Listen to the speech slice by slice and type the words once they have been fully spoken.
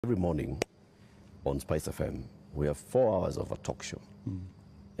Every morning on Spice FM, we have 4 hours of a talk show.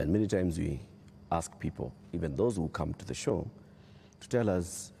 And many times we ask people, even those who come to the show, to tell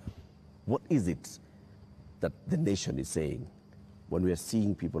us what is it that the nation is saying when we are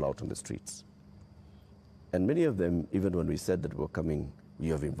seeing people out on the streets. And many of them, even when we said that we were coming,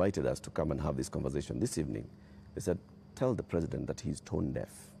 you have invited us to come and have this conversation this evening, they said, tell the president that he's tone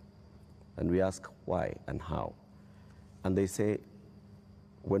deaf. And we ask why and how. And they say,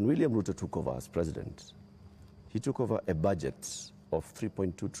 when William Ruto took over as president, he took over a budget of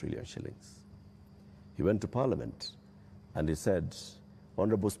 3.2 trillion shillings. He went to Parliament and he said,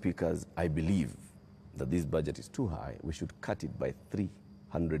 Honorable Speakers, I believe that this budget is too high. We should cut it by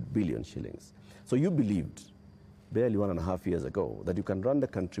 300 billion shillings. So you believed barely 1.5 years ago that you can run the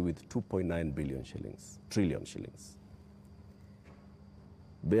country with 2.9 trillion shillings.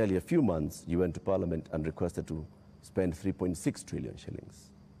 Barely a few months, you went to Parliament and requested to spend 3.6 trillion shillings.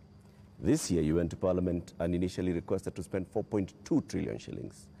 This year, you went to Parliament and initially requested to spend 4.2 trillion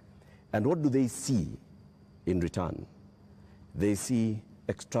shillings. And what do they see in return? They see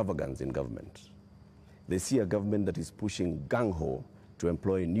extravagance in government. They see a government that is pushing gung-ho to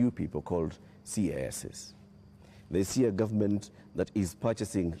employ new people called CASs. They see a government that is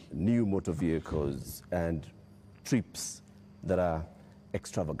purchasing new motor vehicles and trips that are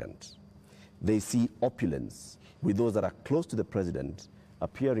extravagant. They see opulence with those that are close to the president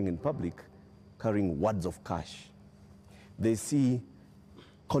appearing in public carrying wads of cash. They see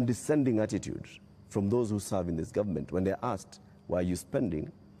condescending attitude from those who serve in this government when they're asked, why are you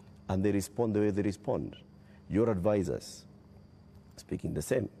spending? And they respond the way they respond. Your advisors speaking the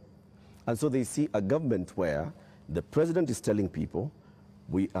same. And so they see a government where the president is telling people,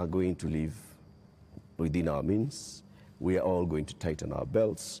 we are going to live within our means. We are all going to tighten our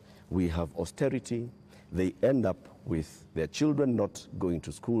belts. We have austerity. They end up with their children not going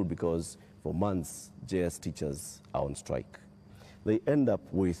to school because for months JS teachers are on strike. They end up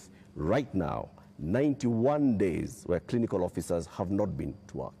with, right now, 91 days where clinical officers have not been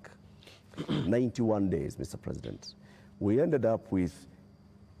to work. 91 days, Mr. President. We ended up with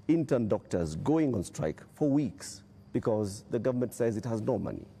intern doctors going on strike for weeks because the government says it has no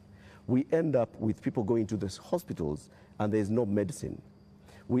money. We end up with people going to the hospitals and there's no medicine.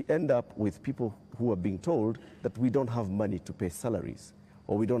 We end up with people who are being told that we don't have money to pay salaries,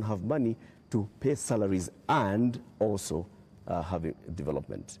 or we don't have money to pay salaries and also having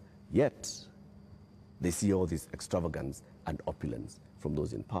development. Yet, they see all this extravagance and opulence from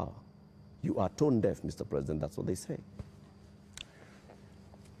those in power. You are tone deaf, Mr. President, that's what they say.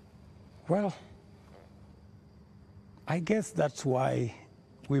 Well, I guess that's why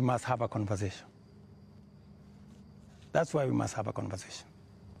we must have a conversation. That's why we must have a conversation.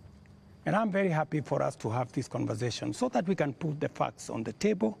 And I'm very happy for us to have this conversation so that we can put the facts on the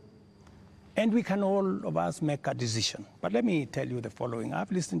table and we can all of us make a decision. But let me tell you the following.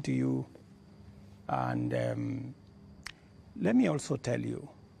 I've listened to you and let me also tell you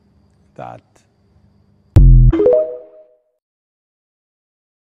that